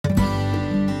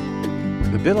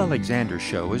The Bill Alexander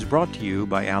Show is brought to you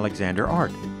by Alexander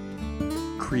Art.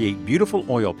 Create beautiful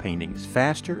oil paintings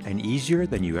faster and easier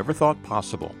than you ever thought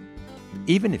possible,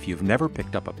 even if you've never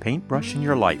picked up a paintbrush in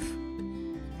your life.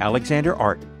 Alexander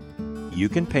Art. You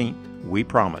can paint, we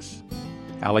promise.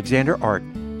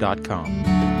 AlexanderArt.com.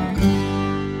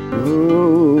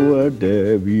 Oh, what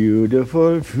a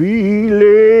beautiful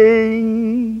feeling.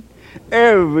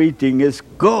 Everything is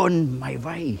going my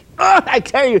way. Oh, I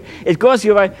tell you, it goes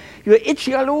your way. You're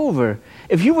itchy all over.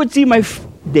 If you would see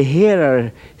the hair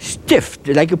are stiff,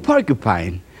 like a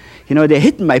porcupine. You know, they're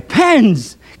hitting my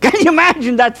pants. Can you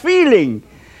imagine that feeling?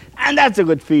 And that's a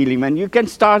good feeling, man. You can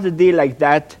start a day like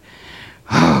that.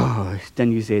 Oh,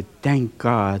 then you say, thank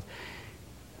God.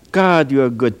 God, you are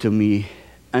good to me.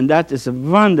 And that is a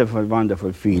wonderful,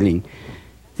 wonderful feeling.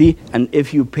 See, and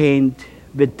if you paint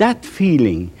with that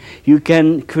feeling, you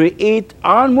can create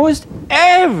almost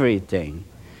everything.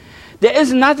 There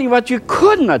is nothing what you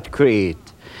could not create.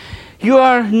 You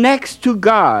are next to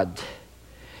God.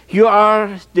 You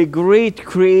are the great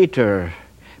creator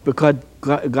because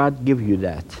God gave you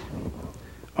that.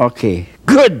 Okay,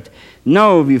 good.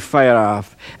 Now we fire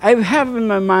off. I have in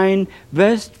my mind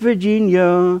West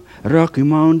Virginia, Rocky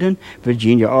Mountain,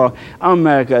 Virginia. Oh,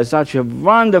 America is such a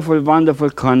wonderful, wonderful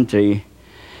country.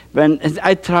 When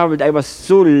I traveled, I was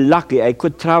so lucky. I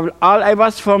could travel all. I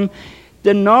was from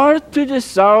the north to the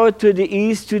south, to the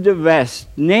east, to the west.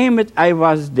 Name it, I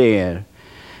was there.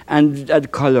 And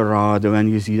at Colorado, when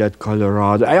you see that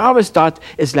Colorado, I always thought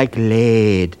it's like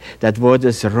lead. That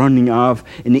water's running off.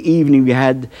 In the evening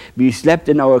we slept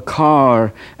in our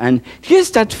car. And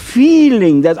just that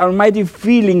feeling, that almighty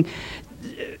feeling,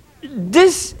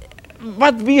 this,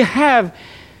 what we have,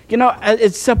 you know,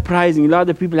 it's surprising. A lot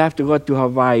of people have to go to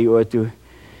Hawaii or to,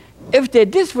 if they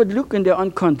just would look in their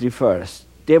own country first,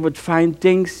 they would find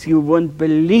things you wouldn't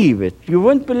believe it. You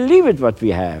wouldn't believe it what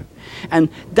we have. And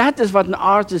that is what an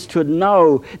artist should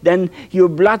know. Then your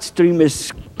bloodstream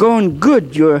is going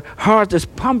good. Your heart is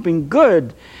pumping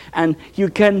good. And you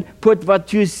can put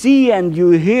what you see and you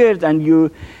hear it and you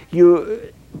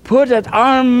put that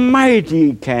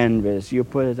almighty canvas. You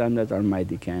put it on that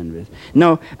almighty canvas.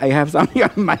 Now, I have something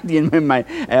almighty in my mind.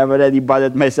 I have already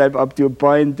bothered myself up to a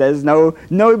point. There's no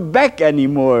back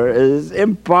anymore. It's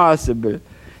impossible.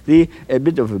 See, a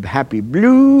bit of a happy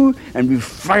blue, and we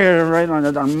fire right on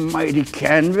that almighty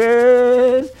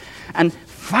canvas, and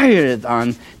fire it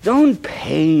on. Don't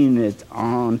paint it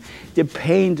on. The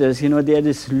painters, you know, they're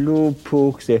the slow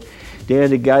pokes. They're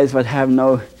the guys that have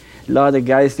now, a lot of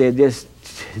guys, they just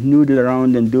noodle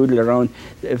around and doodle around.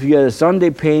 If you're a Sunday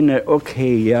painter,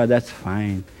 okay, yeah, that's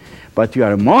fine. But you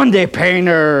are a Monday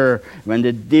painter, when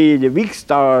the week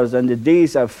starts and the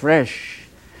days are fresh.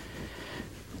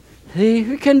 See,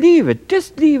 we can leave it.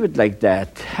 Just leave it like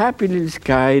that. Happy little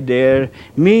sky there.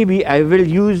 Maybe I will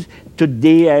use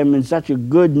today. I'm in such a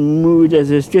good mood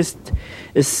as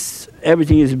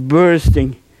everything is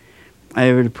bursting.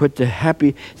 I will put a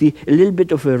happy, see, a little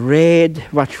bit of a red.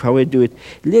 Watch how I do it.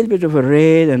 A little bit of a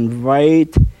red and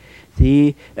white.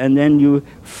 See, and then you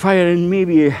fire and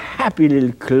maybe a happy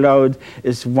little cloud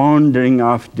is wandering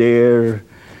off there.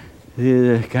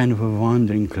 There's a kind of a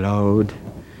wandering cloud.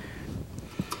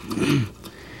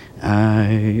 I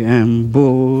am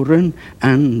born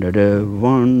under the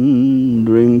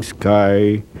wandering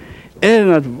sky. Isn't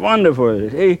that wonderful?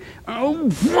 Hey, oh,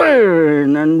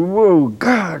 burn and whoa,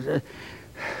 God.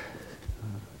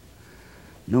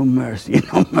 No mercy,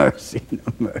 no mercy,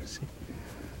 no mercy.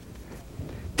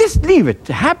 Just leave it.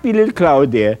 A happy little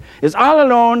cloud there. It's all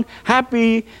alone,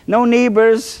 happy, no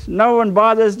neighbors, no one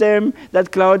bothers them.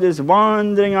 That cloud is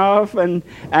wandering off and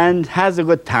has a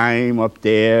good time up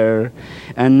there.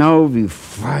 And now we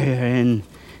fire in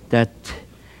that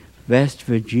West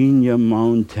Virginia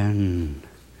mountain.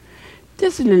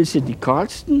 There's a little city,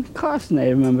 Carlson, I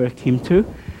remember, came through.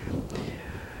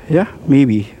 Yeah,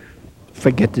 maybe.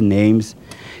 Forget the names.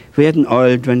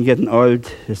 When getting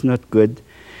old, it's not good.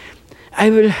 I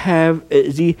will have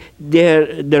the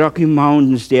Rocky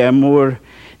Mountains. They are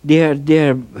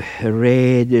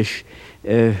reddish,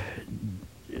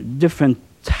 different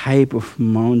type of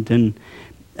mountain.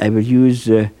 I will use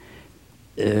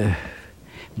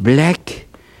black,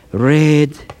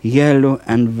 red, yellow,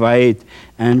 and white,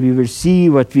 and we will see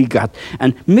what we got.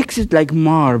 And mix it like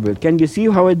marble. Can you see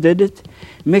how I did it?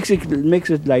 Mix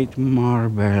it like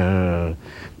marble,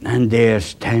 and they're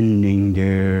standing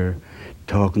there,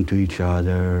 talking to each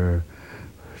other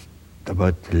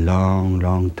about a long,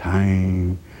 long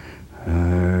time.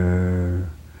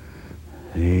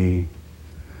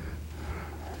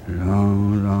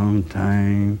 Long, long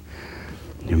time.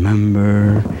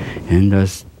 Remember in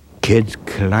those kids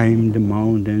climbed the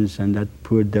mountains, and that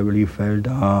poor devil, he fell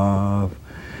off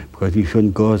because he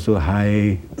shouldn't go so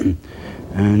high.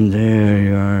 And there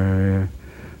you are.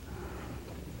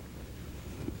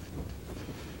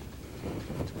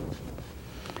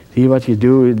 See what you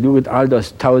do with all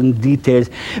those 1,000 details.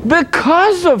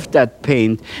 Because of that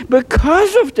paint,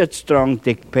 because of that strong,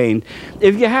 thick paint,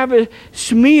 if you have a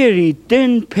smeary,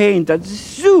 thin paint, that's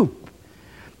soup,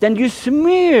 then you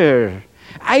smear.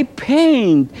 I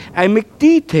paint, I make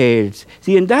details.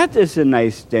 See, and that is a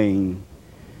nice thing.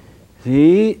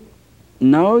 See,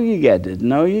 now you get it,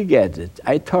 now you get it.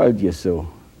 I told you so.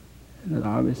 Not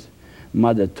always.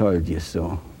 Mother told you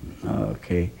so.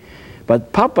 Okay.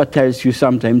 But Papa tells you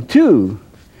sometime too.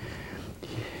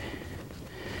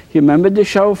 You remember the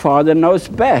show, Father Knows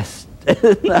Best?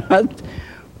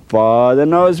 Father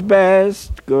knows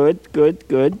best. Good, good,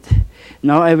 good.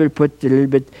 Now I will put a little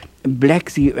bit black.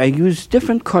 See, I use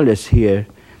different colors here.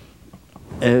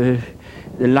 The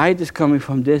light is coming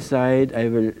from this side. I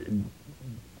will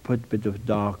put a bit of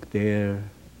dark there.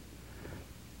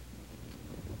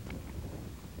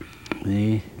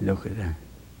 See, look at that.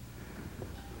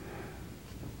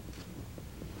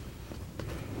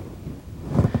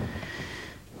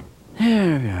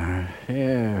 There we are,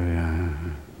 there we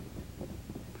are.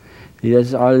 See,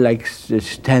 that's all like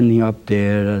standing up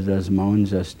there, those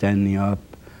mountains are standing up.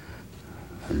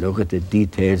 Look at the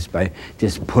details by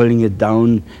just pulling it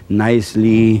down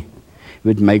nicely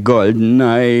with my golden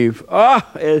knife. Oh,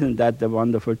 isn't that a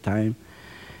wonderful time?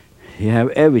 You have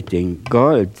everything.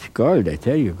 Gold, gold, I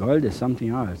tell you, gold is something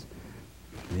else.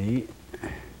 See?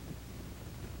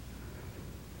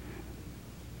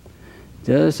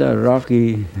 There's a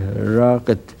rocky,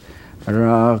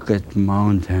 rocket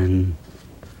mountain.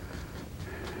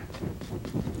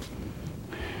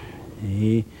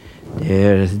 See,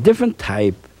 there's different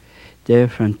type.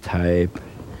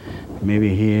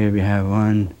 Maybe here we have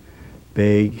one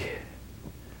big.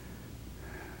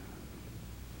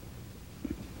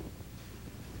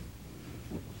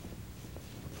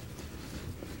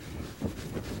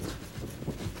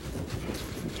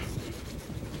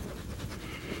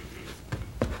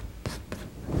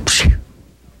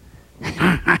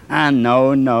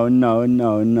 No, no, no,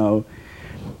 no, no.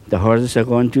 The horses are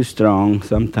going too strong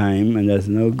sometime, and that's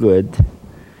no good.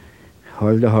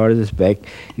 Hold the horses back.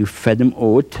 You fed them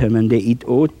oat, and when they eat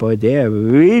oat, boy, they are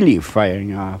really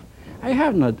firing off. I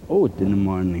have not oat in the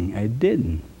morning. I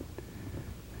didn't.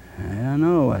 I don't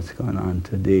know what's going on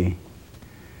today.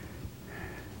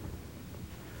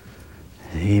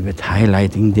 See, but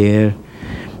highlighting there,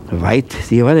 white.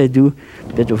 See what I do?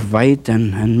 A bit of white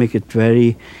and make it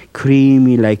very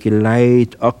creamy, like a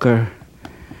light ochre.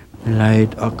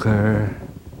 Light ochre.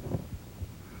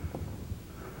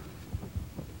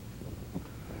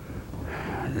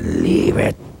 Leave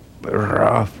it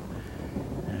rough.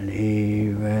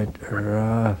 Leave it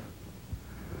rough.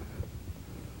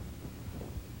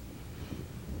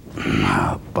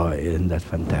 Oh boy, isn't that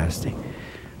fantastic?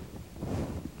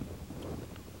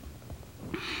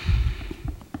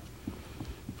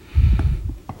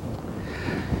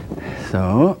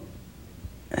 So,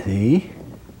 see,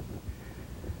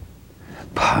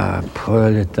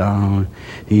 pull it down.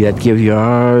 See, that gives you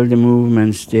all the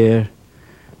movements there,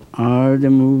 all the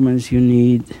movements you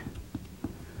need.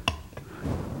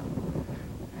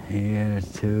 Here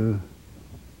too.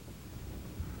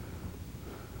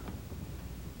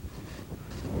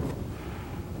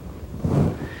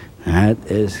 That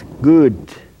is good.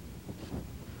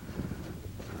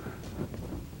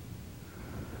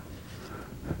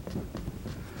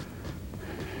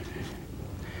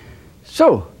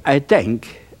 So, I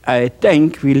think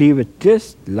we leave it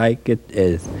just like it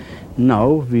is. Now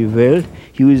we will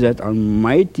use that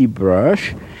almighty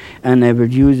brush, and I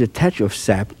will use a touch of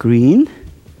sap green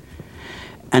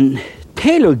and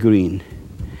phthalo green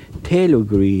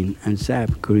and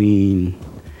sap green.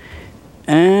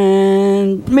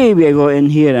 And maybe I go in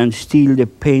here and steal the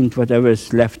paint, whatever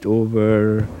is left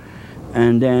over.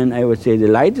 And then I would say the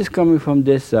light is coming from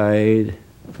this side.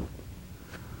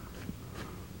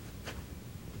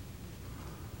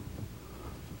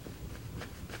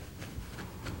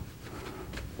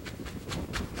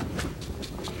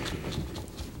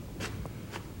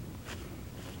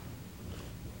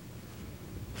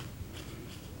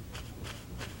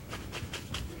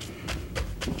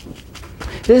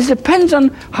 This depends on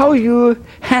how you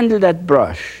handle that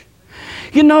brush.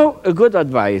 You know, a good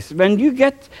advice, when you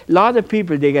get a lot of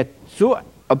people, they get so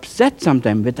upset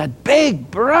sometimes with that big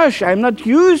brush. I'm not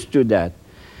used to that.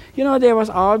 You know, there was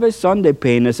always Sunday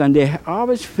painters, and they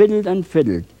always fiddled and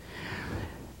fiddled.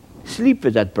 sleep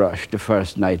with that brush the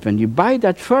first night. When you buy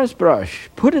that first brush,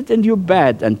 put it in your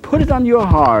bed and put it on your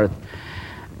heart.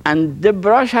 And the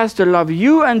brush has to love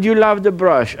you and you love the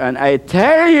brush. And I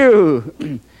tell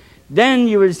you, then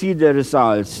you will see the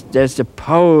results. There's the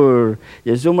power.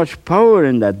 There's so much power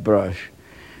in that brush.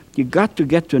 You got to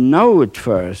get to know it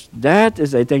first. That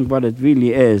is, I think, what it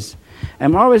really is.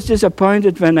 I'm always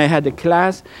disappointed when I had a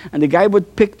class and the guy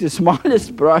would pick the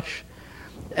smallest brush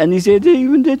and he said,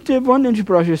 even that 1-inch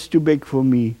brush is too big for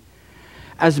me.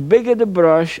 As bigger the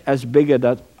brush, as bigger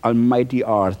that almighty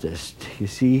artist, you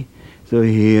see? So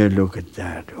here, look at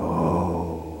that.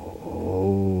 Oh.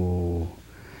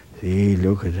 See,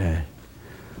 look at that.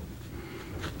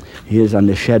 Here's on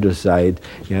the shadow side,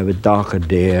 you have a darker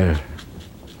there.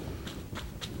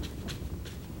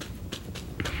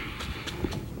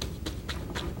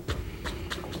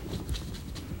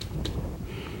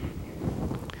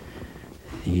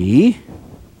 See?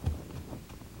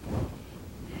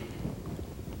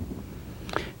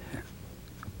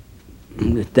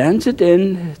 Dance it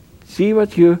in. See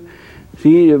what you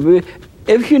see.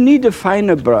 If you need a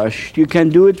finer brush, you can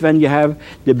do it when you have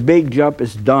the big job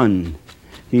is done.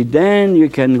 See, then you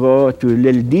can go to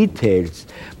little details.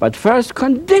 But first,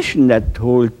 condition that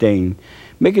whole thing.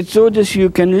 Make it so that you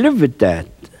can live with that.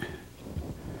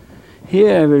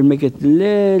 Here I will make it a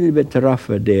little bit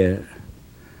rougher there.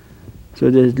 So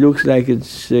that it looks like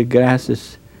it's grass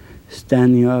is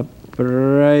standing up,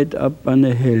 right up on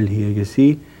the hill here, you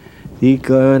see? You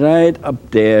go right up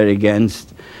there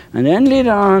against. And then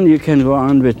later on you can go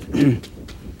on with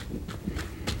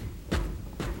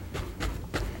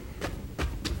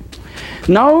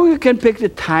now you can pick the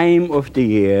time of the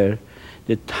year.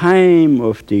 The time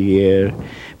of the year.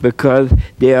 Because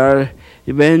they are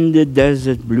when the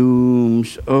desert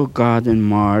blooms. Oh God, in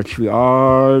March we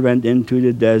all went into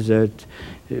the desert,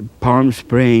 Palm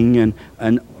Spring,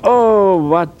 and oh,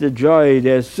 what the joy.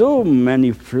 There's so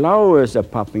many flowers are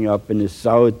popping up in the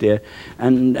south there.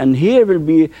 And here will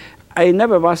be, I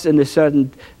never was in a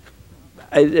certain,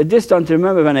 I just don't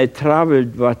remember when I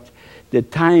traveled what the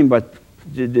time, but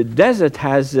the desert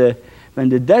has, when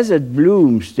the desert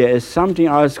blooms, there is something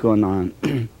else going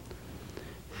on.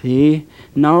 See,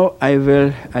 now I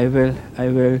will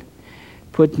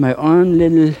put my own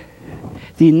little,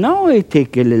 see, now I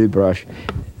take a little brush.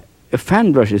 A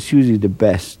fan brush is usually the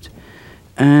best.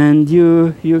 And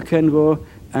you can go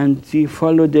and see,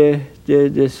 follow the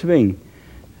swing.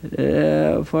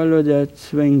 Follow that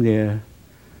swing there.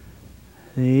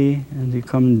 See, and you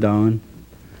come down.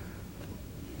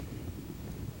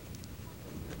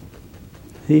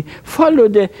 See, follow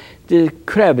the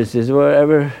crevices,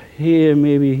 wherever, here,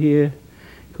 maybe here,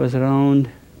 goes around.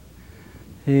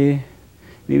 See,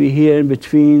 maybe here in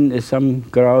between is some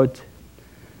grout.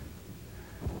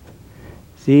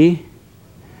 See?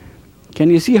 Can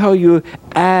you see how you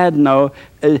add now?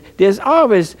 There's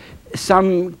always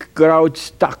some grout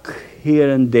stuck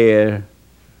here and there.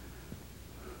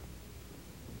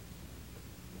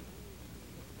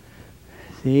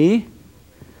 See?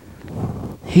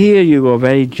 Here you go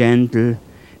very gentle,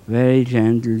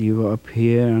 you go up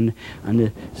here on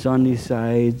the sunny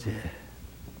side.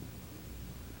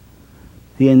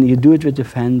 See, and you do it with the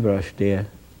fan brush there.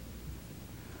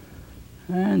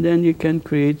 And then you can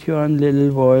create your own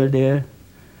little wall there.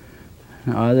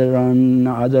 Another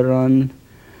run,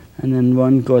 and then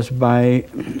one goes by.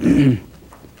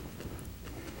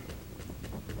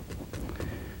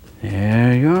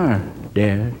 There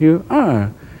you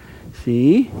are.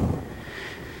 See?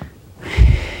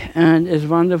 And it's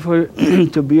wonderful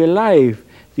to be alive.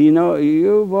 You know,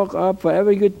 you walk up,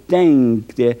 whatever you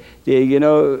think, the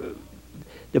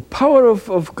power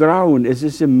of ground is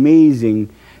just amazing.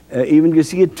 Even you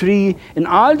see a tree, and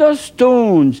all those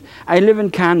stones. I live in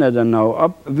Canada now,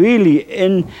 up really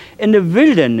in the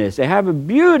wilderness. I have a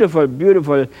beautiful,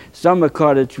 beautiful summer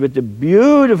cottage with a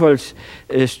beautiful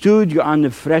studio on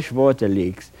the freshwater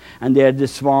lakes. And there are the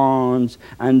swans,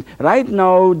 and right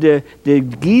now the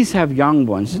geese have young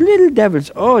ones, little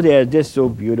devils. Oh, they are just so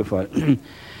beautiful.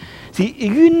 See,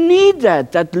 you need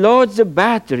that loads the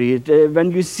battery.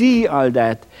 When you see all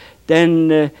that,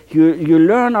 then you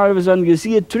learn all of a sudden, you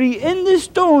see a tree in the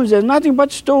stones. There's nothing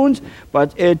but stones,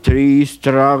 but a tree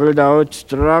struggled out,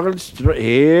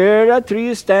 here that tree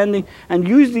is standing. And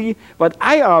usually, what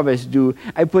I always do,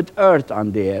 I put earth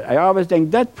on there. I always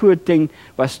think that poor thing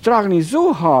was struggling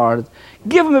so hard.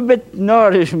 Give him a bit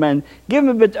nourishment, give him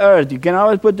a bit earth. You can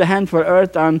always put the hand for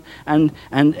earth on, and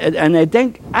I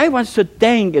think, I want to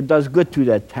think it does good to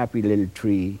that happy little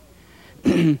tree.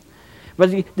 But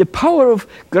the power of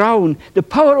ground, the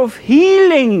power of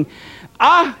healing,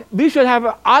 we should have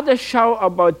another show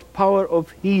about power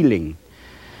of healing.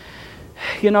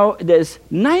 You know, there's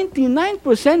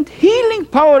 99% healing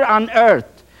power on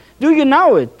earth. Do you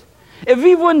know it? If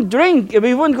we wouldn't drink, if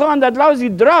we wouldn't go on that lousy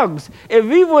drugs, if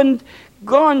we wouldn't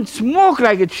go and smoke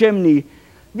like a chimney,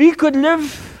 we could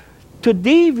live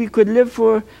today, we could live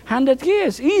for 100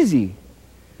 years, easy.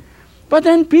 But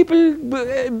then people,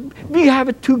 we have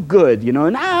it too good, you know,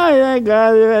 and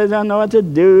God, I don't know what to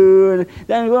do, and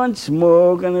then go and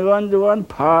smoke, and go and do one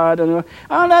part, and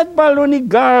all that baloney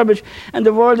garbage, and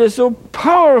the world is so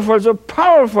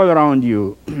powerful around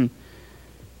you.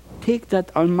 Take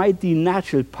that almighty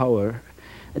natural power.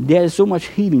 There is so much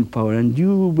healing power, and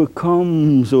you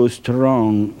become so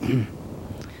strong.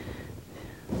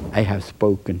 I have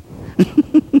spoken.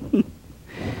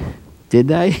 Did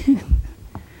I?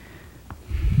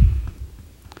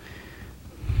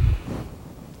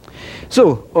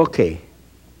 So, okay.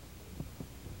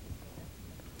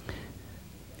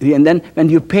 And then when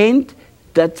you paint,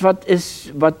 that's what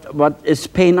is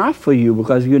paying off for you,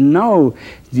 because you know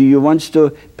you want to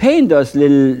paint those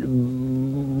little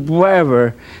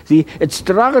wherever. See, it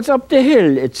struggles up the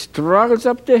hill, it struggles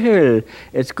up the hill.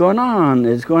 It's going on,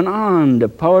 it's going on. The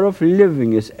power of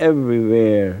living is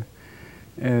everywhere,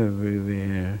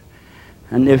 everywhere.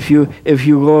 And if you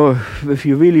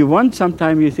really want,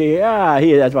 sometime you say,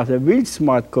 here, that was a real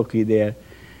smart cookie there.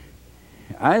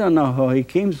 I don't know how he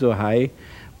came so high,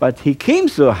 but he came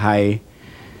so high.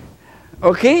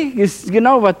 Okay, you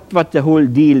know what the whole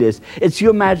deal is. It's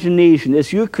your imagination,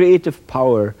 it's your creative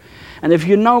power. And if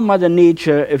you know Mother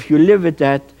Nature, if you live with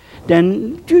that,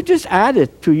 then you just add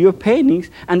it to your paintings,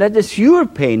 and that is your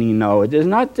painting now. It is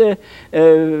not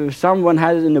someone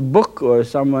has it in a book or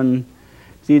someone.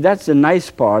 See, that's the nice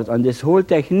part on this whole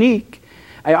technique.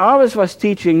 I always was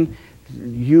teaching,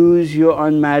 use your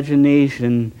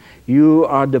imagination. You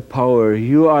are the power,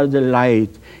 you are the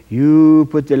light. You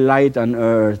put the light on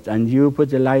earth, and you put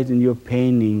the light in your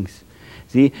paintings.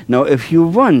 See, now if you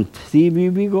want, see,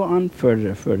 we go on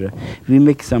further. We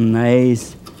make some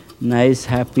nice,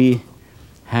 happy,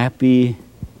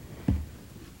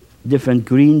 different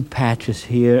green patches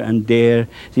here and there.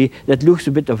 See, that looks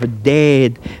a bit of a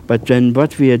dead, but then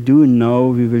what we are doing now,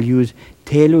 we will use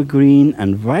phthalo green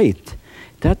and white.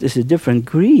 That is a different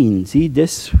green. See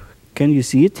this? Can you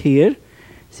see it here?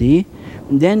 See?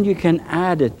 And then you can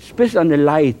add it, especially on the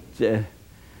light.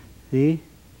 See?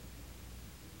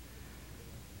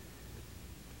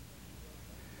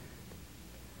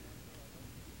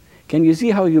 Can you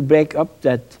see how you break up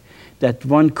that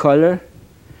one color?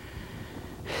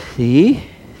 See?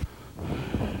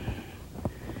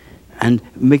 And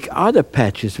make other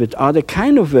patches with other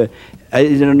kind of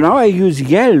now I use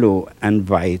yellow and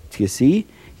white, you see?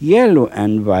 Yellow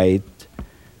and white.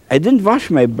 I didn't wash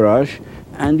my brush,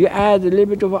 and you add a little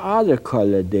bit of other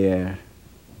color there.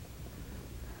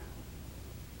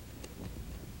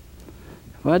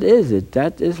 What is it?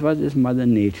 That is what is Mother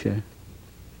Nature.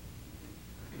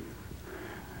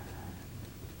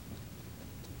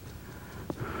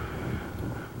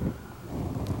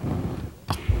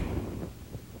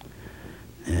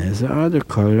 There's the other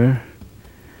color.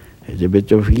 There's a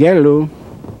bit of yellow.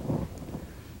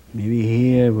 Maybe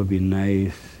here would be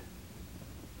nice.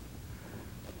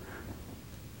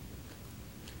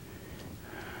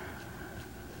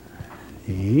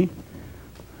 See?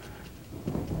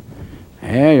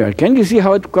 There you are. Can you see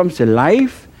how it comes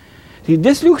alive? See,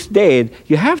 this looks dead.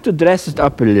 You have to dress it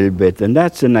up a little bit, and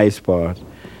that's the nice part.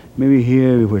 Maybe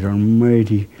here we put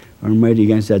almighty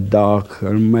against that dark,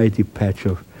 almighty patch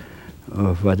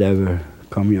of whatever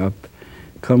coming up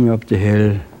the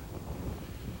hill.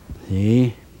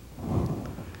 See?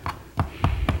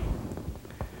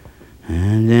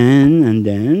 And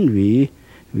then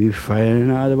we fire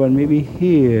another one, maybe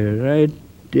here, right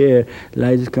there.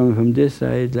 Light is coming from this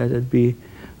side, let it be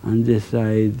on this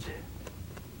side.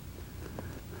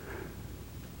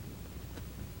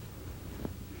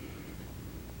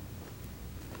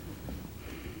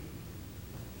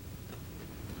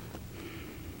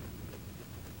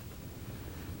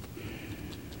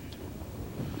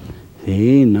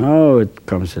 See, now it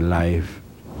comes alive.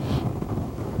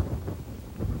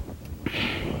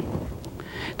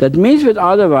 That means with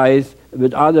other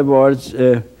words,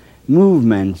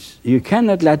 movements. You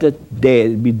cannot let it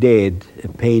be dead, a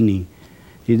painting.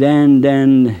 See, then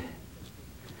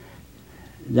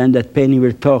that painting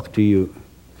will talk to you.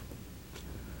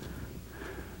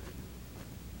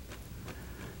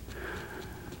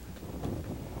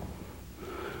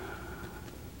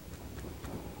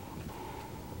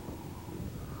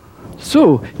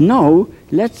 So now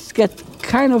let's get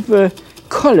kind of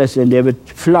colors in there with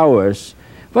flowers.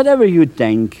 whatever you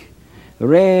think.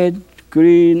 Red,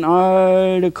 green,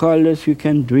 all the colors you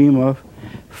can dream of.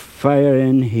 Fire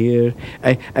in here.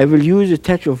 I will use a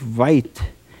touch of white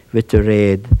with the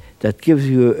red. That gives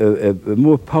you a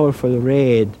more powerful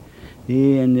red.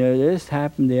 See, and this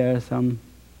happened, there are some.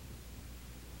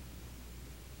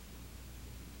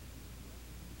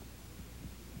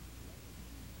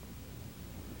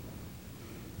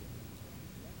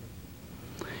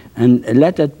 And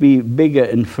let that be bigger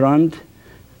in front,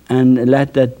 and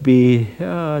let that be,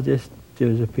 there's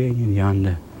a painting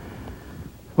yonder.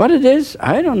 What it is,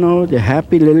 I don't know. The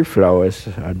happy little flowers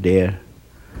are there.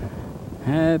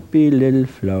 Happy little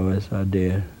flowers are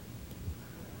there.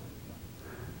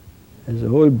 There's a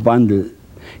whole bundle.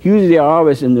 Usually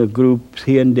always in the groups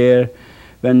here and there,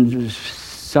 when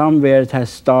somewhere it has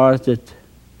started,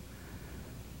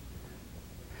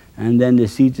 and then the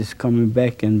seed is coming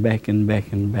back and back and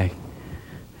back and back.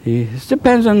 See, it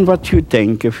depends on what you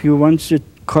think. If you want it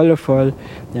colorful,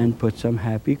 then put some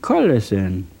happy colors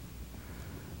in.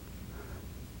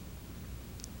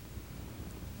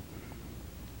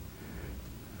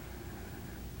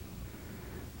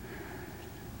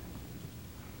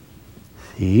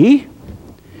 See?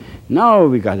 Now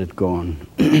we got it going.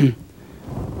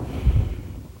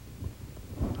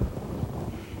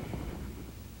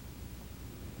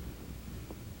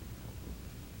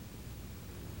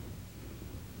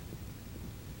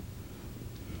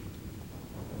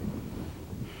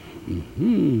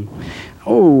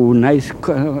 Oh, nice.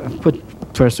 Put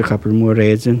first a couple more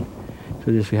reds in.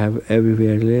 So this we have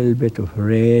everywhere a little bit of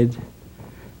red.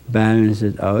 Balance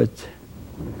it out.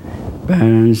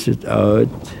 Balance it out.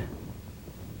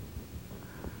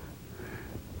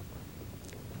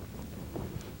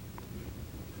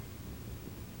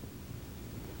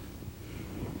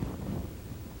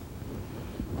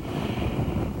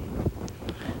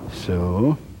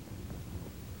 So,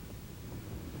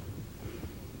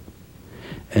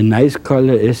 a nice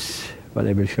color is what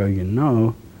I will show you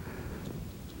now.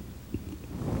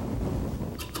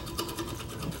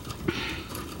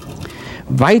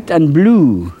 White and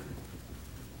blue.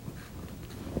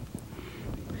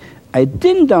 I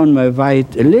thin down my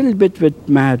white a little bit with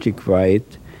magic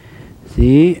white.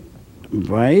 See,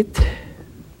 white.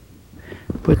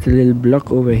 Put a little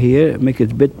block over here, make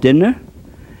it a bit thinner.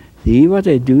 See what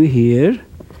I do here?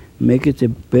 Make it a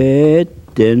bit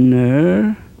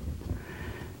thinner.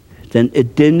 Then a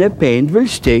thinner paint will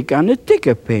stick on a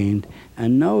thicker paint.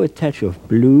 And now a touch of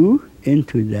blue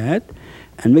into that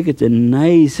and make it a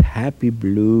nice happy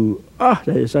blue. Oh,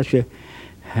 that is such a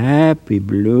happy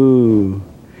blue.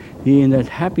 See, in that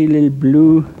happy little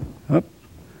blue, up,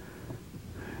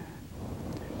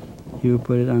 you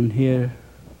put it on here.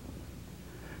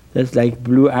 That's like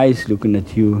blue eyes looking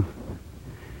at you.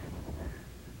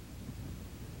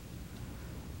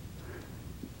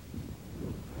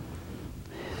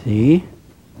 See?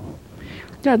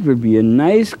 That will be a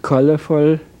nice,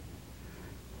 colorful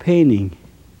painting.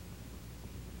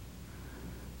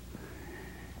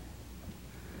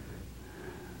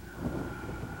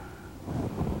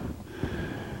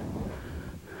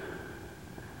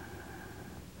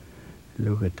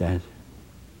 Look at that.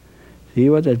 See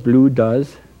what that blue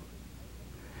does?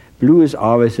 Blue is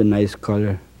always a nice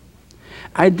color.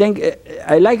 I think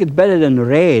I like it better than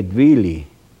red, really.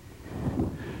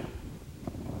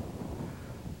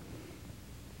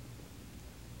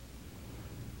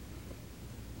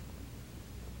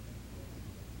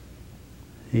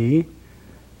 See?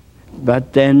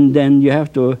 But then you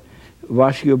have to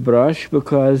wash your brush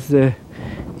because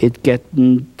it gets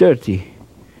dirty.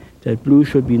 That blue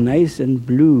should be nice and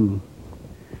blue.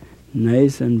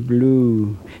 Nice and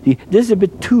blue. See, this is a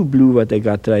bit too blue what I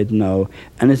got right now.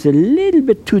 And it's a little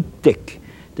bit too thick.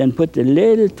 Then put a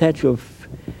little touch of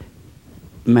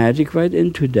magic white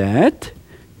into that.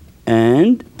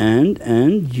 And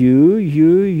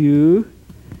you.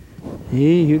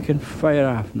 See, you can fire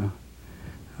off now.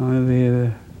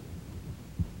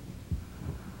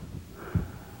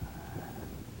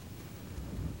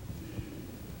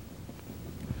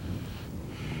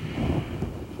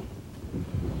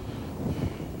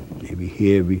 Maybe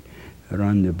here we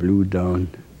run the blue down.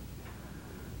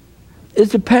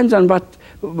 It depends on what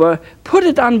put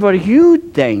it on what you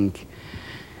think.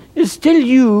 It's still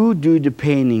you do the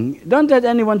painting. Don't let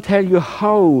anyone tell you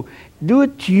how. Do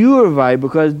it your way,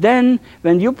 because then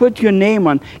when you put your name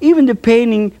on, even the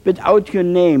painting without your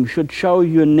name should show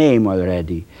your name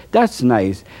already. That's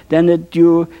nice. Then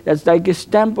that's like a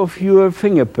stamp of your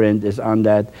fingerprint is on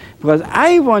that. Because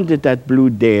I wanted that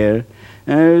blue there.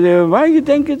 Why you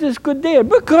think it is good there?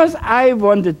 Because I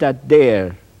wanted that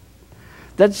there.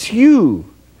 That's you.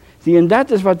 See, and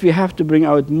that is what we have to bring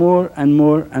out more and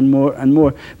more and more and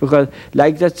more. Because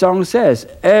like that song says,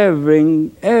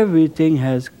 everything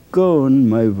has gone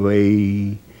my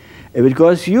way. If it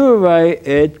goes your way,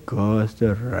 it goes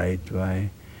the right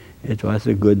way. It was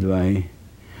a good way.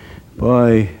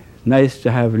 Boy, nice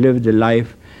to have lived a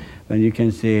life when you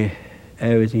can say,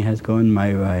 everything has gone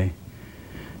my way.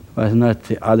 It was not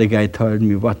the other guy told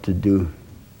me what to do.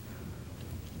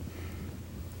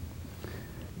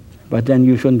 But then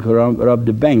you shouldn't rob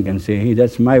the bank and say, hey,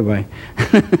 that's my way.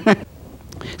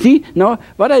 See, now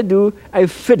what I do, I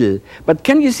fiddle. But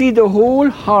can you see the whole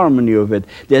harmony of it?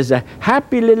 There's a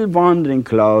happy little wandering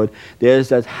cloud. There's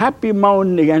that happy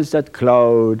mountain against that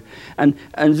cloud. And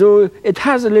so it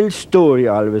has a little story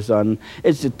all of a sudden.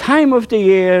 It's the time of the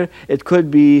year. It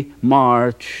could be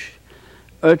March,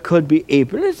 or it could be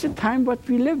April. It's the time what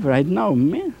we live right now,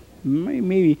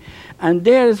 maybe. And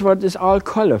there is what is all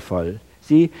colorful.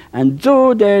 See? And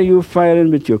so there you fire in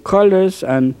with your colors,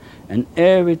 and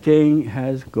everything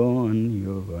has gone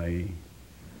your way.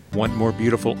 Want more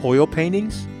beautiful oil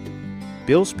paintings?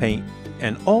 Bill's Paint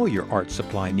and all your art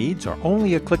supply needs are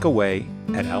only a click away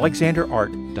at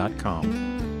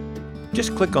alexanderart.com.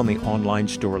 Just click on the online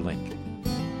store link.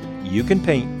 You can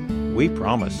paint, we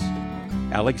promise.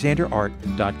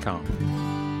 alexanderart.com.